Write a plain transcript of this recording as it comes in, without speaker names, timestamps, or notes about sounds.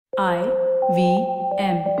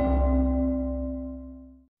I-V-M.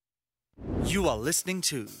 You are listening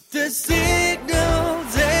to The Signal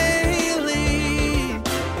Daily.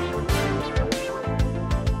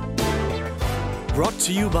 Brought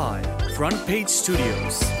to you by Front Page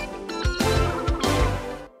Studios.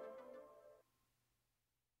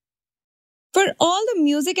 For all the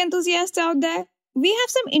music enthusiasts out there, we have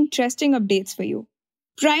some interesting updates for you.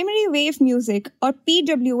 Primary Wave Music, or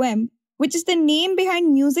PWM, which is the name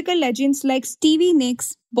behind musical legends like Stevie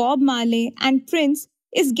Nicks, Bob Marley, and Prince,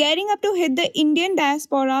 is gearing up to hit the Indian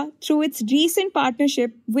diaspora through its recent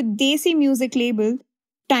partnership with Desi music label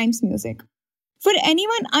Times Music. For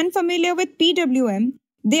anyone unfamiliar with PWM,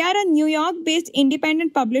 they are a New York-based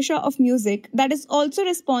independent publisher of music that is also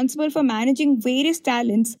responsible for managing various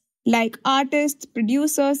talents like artists,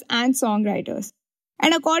 producers, and songwriters.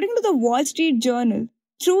 And according to the Wall Street Journal,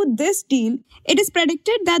 through this deal, it is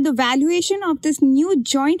predicted that the valuation of this new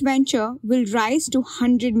joint venture will rise to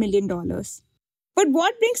 $100 million. But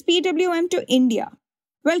what brings PWM to India?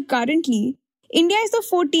 Well, currently, India is the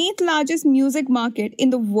 14th largest music market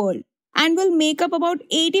in the world and will make up about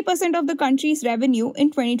 80% of the country's revenue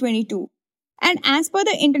in 2022. And as per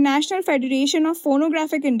the International Federation of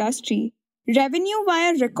Phonographic Industry, revenue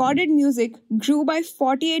via recorded music grew by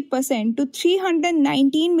 48% to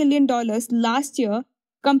 $319 million last year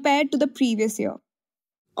compared to the previous year.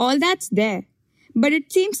 All that's there. But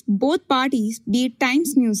it seems both parties, be it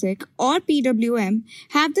Times Music or PWM,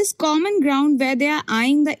 have this common ground where they are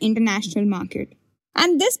eyeing the international market.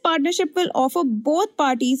 And this partnership will offer both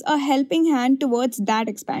parties a helping hand towards that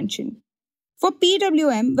expansion. For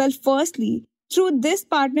PWM, well, firstly, through this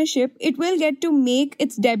partnership, it will get to make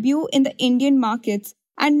its debut in the Indian markets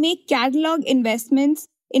and make catalog investments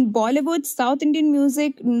in Bollywood, South Indian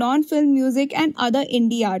music, non-film music, and other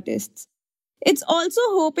indie artists. It's also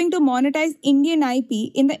hoping to monetize Indian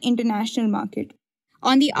IP in the international market.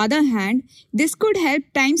 On the other hand, this could help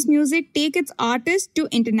Times Music take its artists to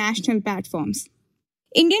international platforms.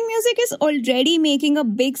 Indian music is already making a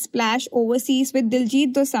big splash overseas with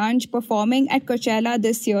Diljit Dosanjh performing at Coachella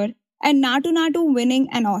this year and Naatu Naatu winning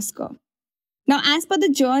an Oscar. Now, as per the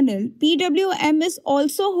journal, PWM is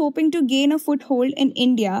also hoping to gain a foothold in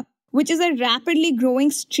India, which is a rapidly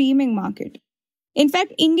growing streaming market. In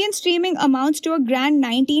fact, Indian streaming amounts to a grand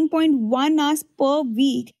 19.1 hours per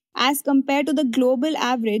week as compared to the global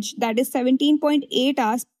average, that is 17.8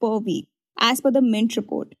 hours per week, as per the Mint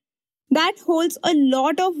report. That holds a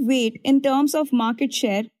lot of weight in terms of market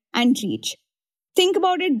share and reach. Think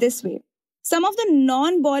about it this way. Some of the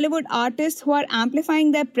non-Bollywood artists who are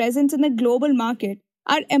amplifying their presence in the global market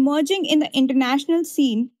are emerging in the international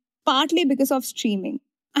scene partly because of streaming.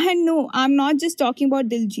 And no, I'm not just talking about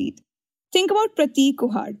Diljit. Think about Prateek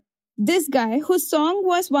Kuhad. This guy, whose song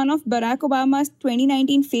was one of Barack Obama's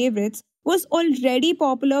 2019 favorites, was already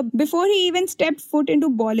popular before he even stepped foot into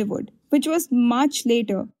Bollywood, which was much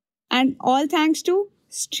later, and all thanks to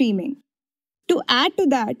streaming. To add to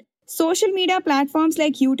that, social media platforms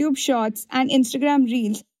like YouTube Shorts and Instagram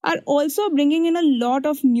Reels are also bringing in a lot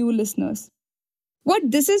of new listeners. What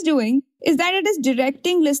this is doing is that it is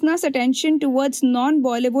directing listeners' attention towards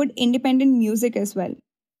non-Bollywood independent music as well.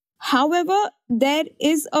 However, there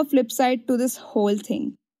is a flip side to this whole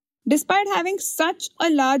thing. Despite having such a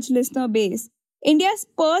large listener base, India's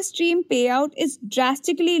per stream payout is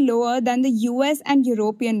drastically lower than the US and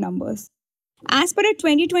European numbers. As per a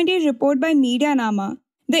 2020 report by Medianama,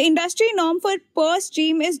 the industry norm for per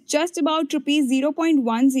stream is just about rupees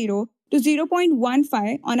 0.10 to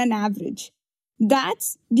 0.15 on an average.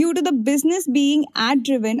 That's due to the business being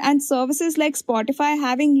ad-driven and services like Spotify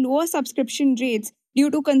having lower subscription rates due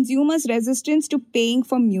to consumers' resistance to paying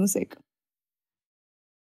for music.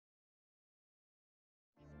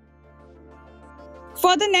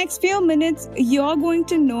 For the next few minutes, you're going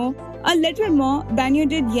to know a little more than you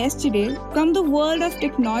did yesterday from the world of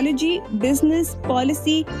technology, business,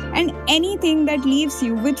 policy, and anything that leaves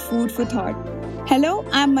you with food for thought. Hello,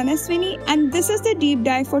 I'm Manaswini, and this is the Deep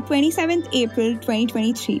Dive for 27th April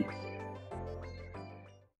 2023.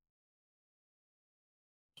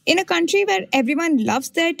 In a country where everyone loves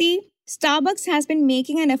their tea, Starbucks has been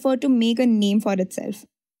making an effort to make a name for itself.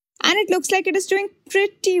 And it looks like it is doing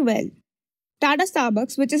pretty well. Tata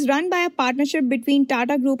Starbucks, which is run by a partnership between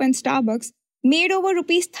Tata Group and Starbucks, made over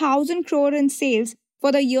rupees 1,000 crore in sales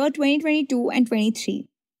for the year 2022 and 23.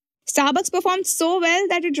 Starbucks performed so well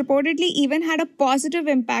that it reportedly even had a positive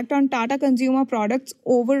impact on Tata Consumer Products'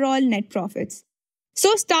 overall net profits.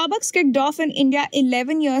 So Starbucks kicked off in India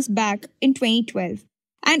 11 years back in 2012.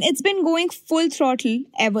 And it's been going full throttle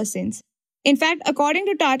ever since. In fact, according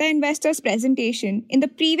to Tata Investors' presentation, in the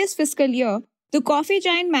previous fiscal year, the coffee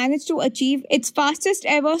giant managed to achieve its fastest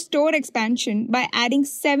ever store expansion by adding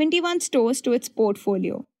 71 stores to its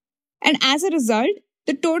portfolio. And as a result,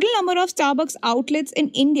 the total number of Starbucks outlets in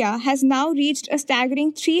India has now reached a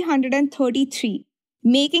staggering 333,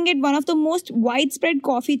 making it one of the most widespread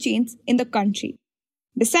coffee chains in the country.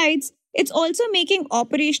 Besides, it's also making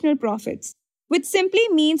operational profits, which simply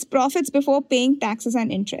means profits before paying taxes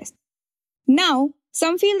and interest. Now,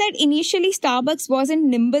 some feel that initially Starbucks wasn't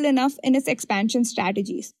nimble enough in its expansion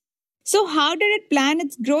strategies. So how did it plan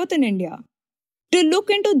its growth in India? To look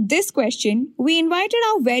into this question, we invited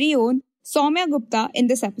our very own Soumya Gupta in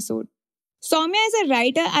this episode. Soumya is a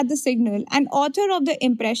writer at The Signal and author of The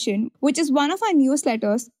Impression, which is one of our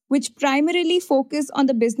newsletters which primarily focus on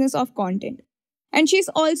the business of content. And she's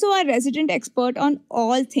also a resident expert on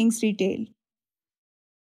all things retail.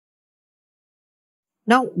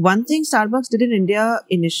 Now, one thing Starbucks did in India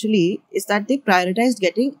initially is that they prioritized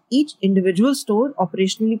getting each individual store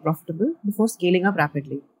operationally profitable before scaling up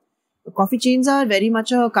rapidly. The coffee chains are very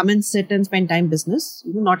much a come and sit and spend time business,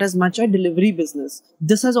 not as much a delivery business.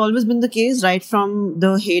 This has always been the case right from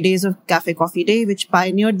the heydays of Cafe Coffee Day, which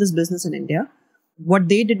pioneered this business in India. What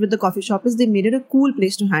they did with the coffee shop is they made it a cool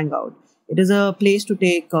place to hang out. It is a place to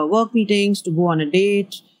take work meetings, to go on a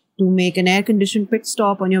date, to make an air-conditioned pit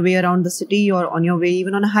stop on your way around the city or on your way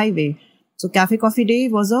even on a highway. So Cafe Coffee Day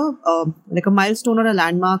was like a milestone or a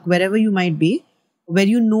landmark wherever you might be, where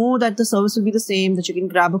you know that the service will be the same, that you can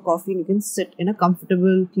grab a coffee and you can sit in a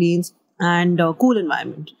comfortable, clean and cool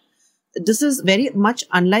environment. This is very much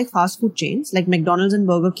unlike fast food chains like McDonald's and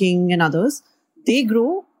Burger King and others. They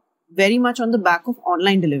grow very much on the back of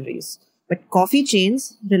online deliveries. But coffee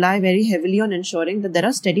chains rely very heavily on ensuring that there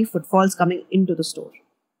are steady footfalls coming into the store.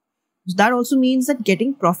 So that also means that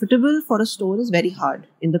getting profitable for a store is very hard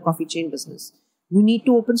in the coffee chain business. You need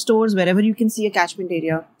to open stores wherever you can see a catchment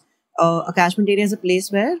area. A catchment area is a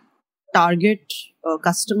place where target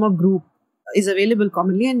customer group is available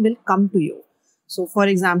commonly and will come to you. So, for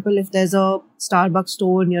example, if there's a Starbucks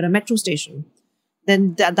store near a metro station,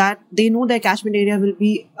 then that they know their catchment area will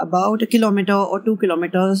be about 1 kilometer or 2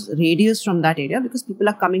 kilometers radius from that area because people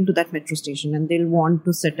are coming to that metro station and they'll want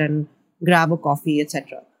to sit and grab a coffee,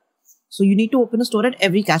 etc. So you need to open a store at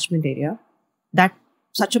every catchment area. That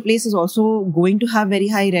such a place is also going to have very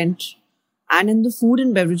high rent. And in the food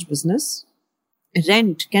and beverage business,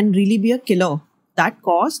 rent can really be a killer. That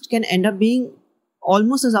cost can end up being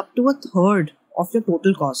almost as up to a third of your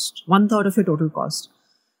total cost, 1/3 of your total cost.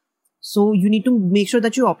 So you need to make sure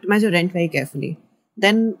that you optimize your rent very carefully.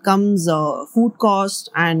 Then comes food cost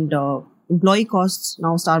and employee costs.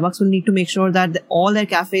 Now Starbucks will need to make sure that all their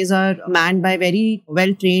cafes are manned by very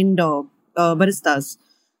well-trained baristas.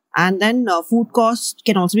 And then food cost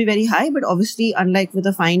can also be very high, but obviously unlike with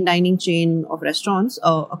a fine dining chain of restaurants,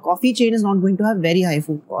 a coffee chain is not going to have very high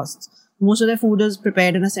food costs. Most of their food is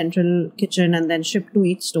prepared in a central kitchen and then shipped to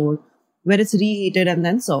each store where it's reheated and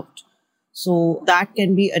then served. So that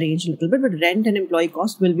can be arranged a little bit, but rent and employee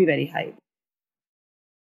cost will be very high.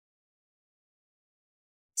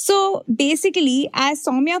 So basically, as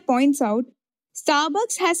Soumya points out,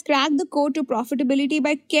 Starbucks has cracked the code to profitability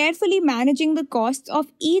by carefully managing the costs of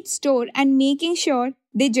each store and making sure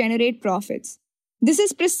they generate profits. This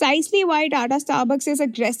is precisely why Tata Starbucks is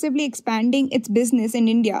aggressively expanding its business in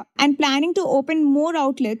India and planning to open more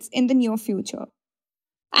outlets in the near future.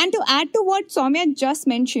 And to add to what Soumya just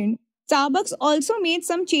mentioned, Starbucks also made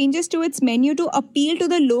some changes to its menu to appeal to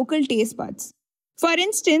the local taste buds. For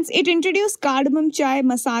instance, it introduced cardamom chai,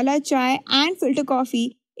 masala chai, and filter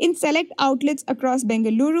coffee in select outlets across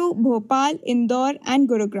Bengaluru, Bhopal, Indore, and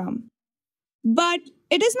Gurugram. But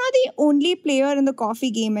it is not the only player in the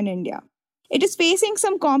coffee game in India. It is facing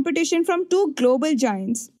some competition from two global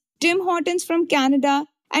giants, Tim Hortons from Canada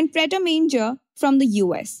and Pret A Manger from the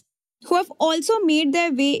US, who have also made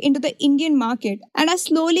their way into the Indian market and are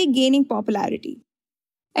slowly gaining popularity.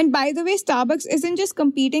 And by the way, Starbucks isn't just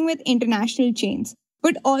competing with international chains,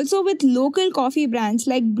 but also with local coffee brands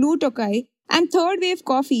like Blue Tokai and Third Wave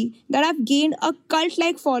Coffee that have gained a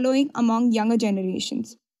cult-like following among younger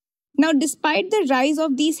generations. Now, despite the rise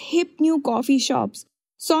of these hip new coffee shops,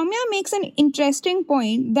 Soumya makes an interesting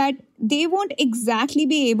point that they won't exactly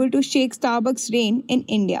be able to shake Starbucks' reign in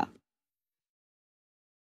India.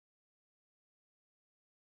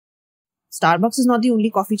 Starbucks is not the only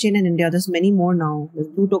coffee chain in India. There's many more now. There's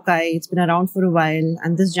Blue Tokai. It's been around for a while.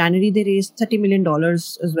 And this January, they raised $30 million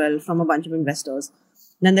as well from a bunch of investors.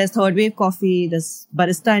 Then there's Third Wave Coffee. There's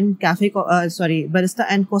Barista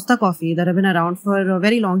and Costa Coffee that have been around for a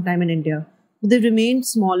very long time in India. But they've remained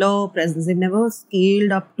smaller presence. They've never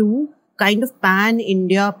scaled up to kind of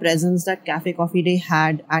pan-India presence that Cafe Coffee Day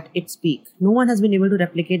had at its peak. No one has been able to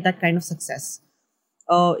replicate that kind of success.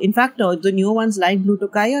 In fact, the new ones like Blue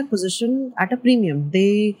Tokai are positioned at a premium.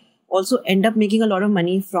 They also end up making a lot of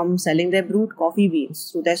money from selling their brewed coffee beans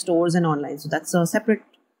through their stores and online. So that's a separate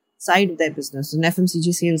side of their business, an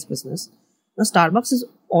FMCG sales business. Now, Starbucks is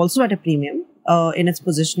also at a premium in its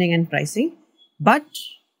positioning and pricing. But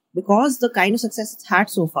because the kind of success it's had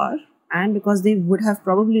so far, and because they would have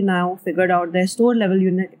probably now figured out their store level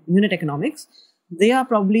unit economics, they are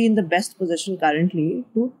probably in the best position currently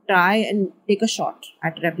to try and take a shot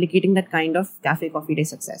at replicating that kind of Cafe Coffee Day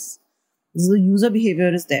success. The user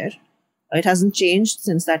behavior is there. It hasn't changed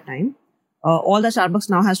since that time. All that Starbucks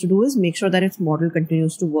now has to do is make sure that its model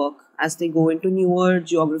continues to work as they go into newer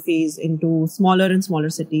geographies, into smaller and smaller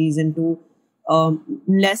cities, into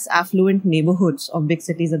less affluent neighborhoods of big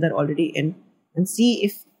cities that they're already in, and see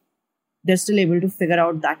if they're still able to figure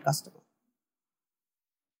out that customer.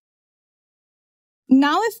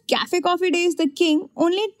 Now, if Cafe Coffee Day is the king,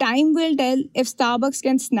 only time will tell if Starbucks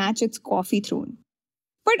can snatch its coffee throne.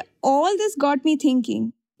 But all this got me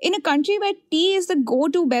thinking, in a country where tea is the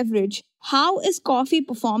go-to beverage, how is coffee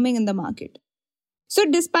performing in the market? So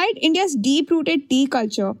despite India's deep-rooted tea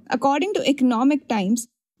culture, according to Economic Times,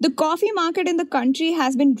 the coffee market in the country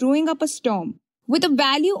has been brewing up a storm, with a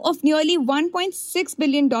value of nearly $1.6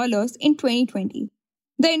 billion in 2020.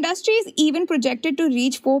 The industry is even projected to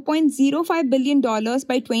reach $4.05 billion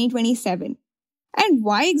by 2027. And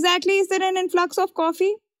why exactly is there an influx of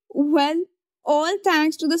coffee? Well, all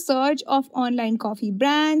thanks to the surge of online coffee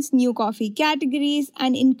brands, new coffee categories,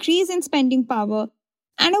 an increase in spending power,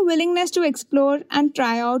 and a willingness to explore and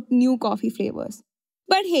try out new coffee flavors.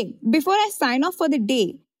 But hey, before I sign off for the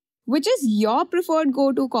day, which is your preferred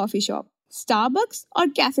go-to coffee shop? Starbucks or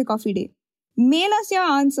Cafe Coffee Day? Mail us your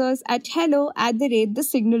answers at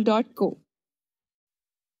hello@thesignal.co.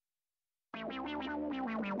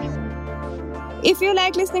 If you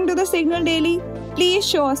like listening to The Signal Daily, please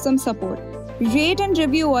show us some support. Rate and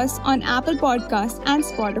review us on Apple Podcasts and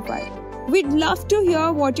Spotify. We'd love to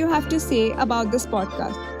hear what you have to say about this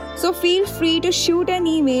podcast. So feel free to shoot an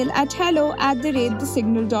email at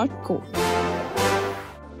hello@thesignal.co.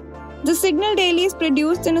 The Signal Daily is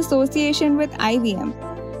produced in association with IVM.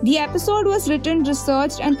 The episode was written,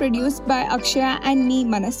 researched and produced by Akshay and me,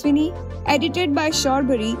 Manaswini, edited by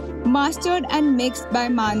Shorbury, mastered and mixed by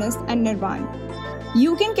Manas and Nirvan.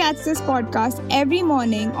 You can catch this podcast every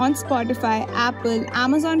morning on Spotify, Apple,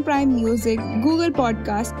 Amazon Prime Music, Google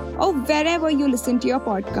Podcasts, or wherever you listen to your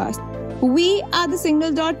podcast. We are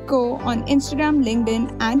thesignal.co on Instagram, LinkedIn,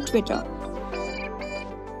 and Twitter.